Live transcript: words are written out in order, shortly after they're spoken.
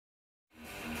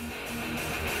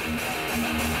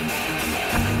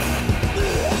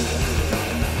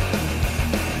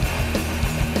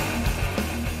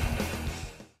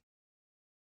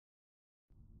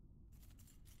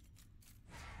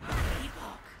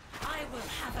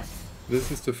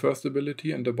This is the first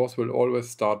ability and the boss will always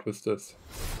start with this.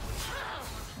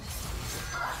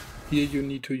 Here you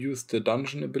need to use the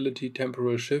dungeon ability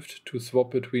Temporal Shift to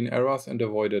swap between eras and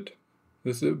avoid it.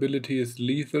 This ability is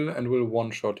lethal and will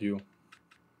one-shot you.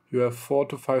 You have 4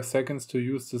 to 5 seconds to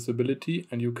use this ability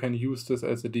and you can use this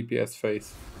as a DPS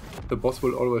phase. The boss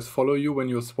will always follow you when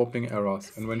you're swapping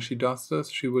eras, and when she does this,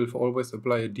 she will always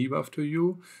apply a debuff to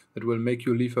you that will make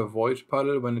you leave a void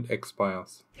puddle when it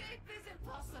expires.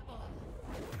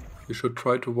 You should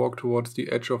try to walk towards the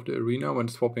edge of the arena when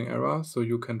swapping eras, so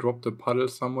you can drop the puddle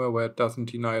somewhere where it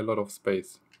doesn't deny a lot of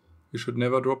space. You should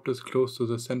never drop this close to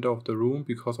the center of the room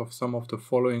because of some of the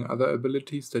following other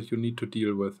abilities that you need to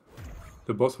deal with.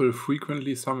 The boss will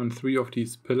frequently summon 3 of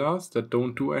these pillars that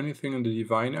don't do anything in the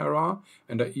Divine era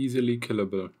and are easily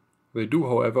killable. They do,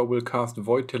 however, will cast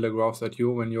void telegraphs at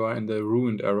you when you are in the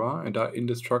Ruined era and are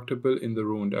indestructible in the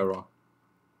Ruined era.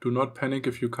 Do not panic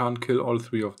if you can't kill all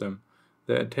 3 of them.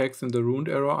 Their attacks in the Ruined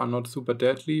era are not super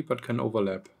deadly but can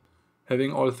overlap.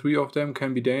 Having all 3 of them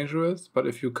can be dangerous, but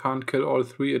if you can't kill all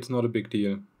 3 it's not a big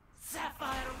deal.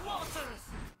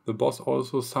 The boss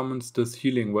also summons this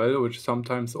healing well, which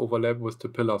sometimes overlap with the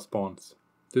pillar spawns.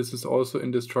 This is also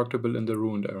indestructible in the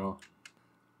Ruined era.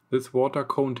 This water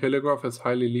cone telegraph is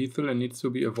highly lethal and needs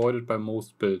to be avoided by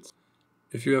most builds.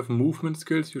 If you have movement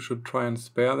skills, you should try and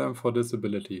spare them for this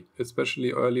ability,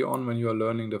 especially early on when you are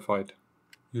learning the fight.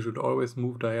 You should always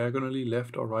move diagonally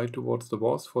left or right towards the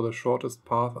boss for the shortest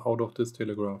path out of this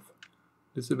telegraph.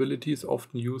 This ability is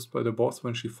often used by the boss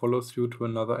when she follows you to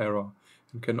another era,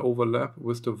 and can overlap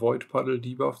with the void puddle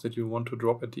debuff that you want to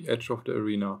drop at the edge of the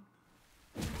arena.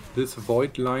 This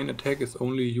void line attack is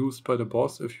only used by the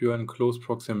boss if you are in close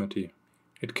proximity.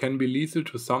 It can be lethal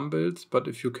to some builds, but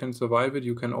if you can survive it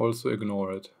you can also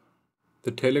ignore it.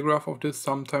 The telegraph of this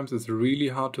sometimes is really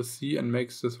hard to see and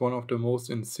makes this one of the most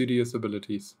insidious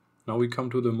abilities. Now we come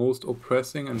to the most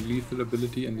oppressing and lethal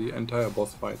ability in the entire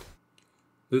boss fight.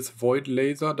 This void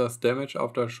laser does damage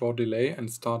after a short delay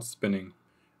and starts spinning.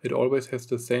 It always has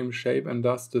the same shape and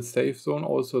thus the safe zone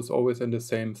also is always in the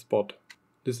same spot.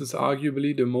 This is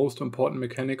arguably the most important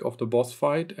mechanic of the boss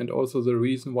fight and also the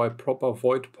reason why proper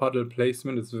void puddle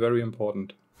placement is very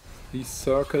important. These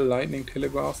circle lightning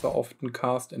telegraphs are often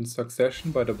cast in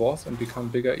succession by the boss and become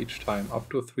bigger each time, up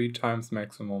to 3 times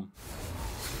maximum.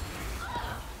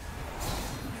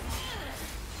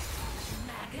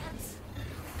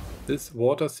 This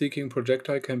water-seeking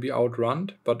projectile can be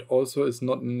outrun, but also is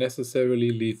not necessarily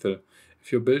lethal.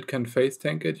 If your build can face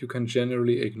tank it, you can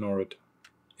generally ignore it.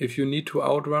 If you need to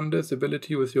outrun this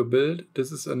ability with your build,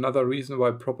 this is another reason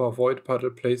why proper void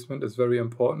puddle placement is very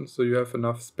important, so you have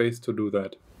enough space to do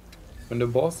that. When the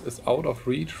boss is out of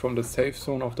reach from the safe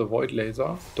zone of the void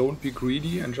laser, don't be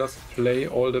greedy and just play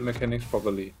all the mechanics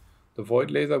properly. The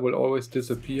void laser will always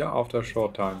disappear after a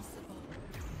short time.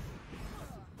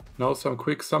 Now some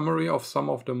quick summary of some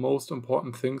of the most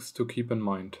important things to keep in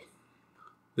mind.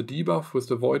 The debuff with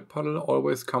the void puddle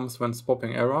always comes when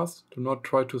swapping eras. Do not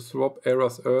try to swap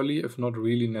eras early if not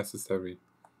really necessary.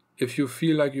 If you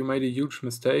feel like you made a huge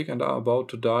mistake and are about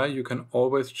to die, you can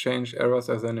always change eras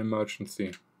as an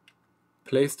emergency.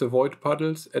 Place the void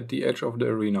puddles at the edge of the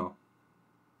arena.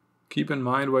 Keep in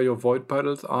mind where your void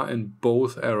puddles are in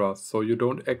both eras, so you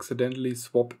don't accidentally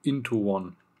swap into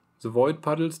one. The void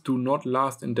puddles do not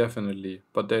last indefinitely,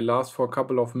 but they last for a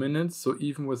couple of minutes, so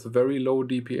even with very low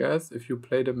DPS, if you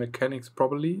play the mechanics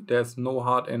properly, there's no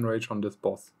hard enrage on this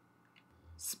boss.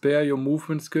 Spare your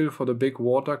movement skill for the big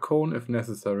water cone if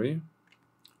necessary.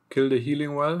 Kill the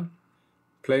healing well.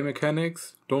 Play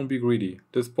mechanics, don't be greedy.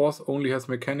 This boss only has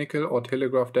mechanical or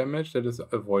telegraph damage that is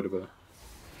avoidable.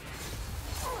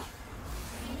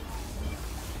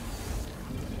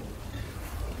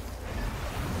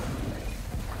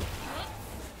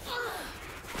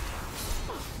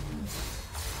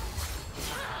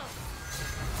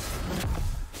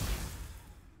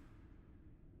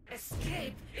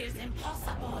 Escape is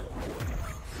impossible.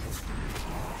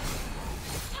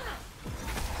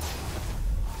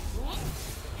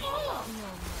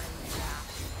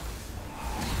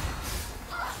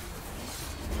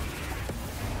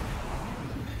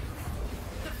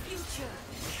 The future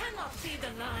cannot be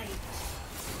denied.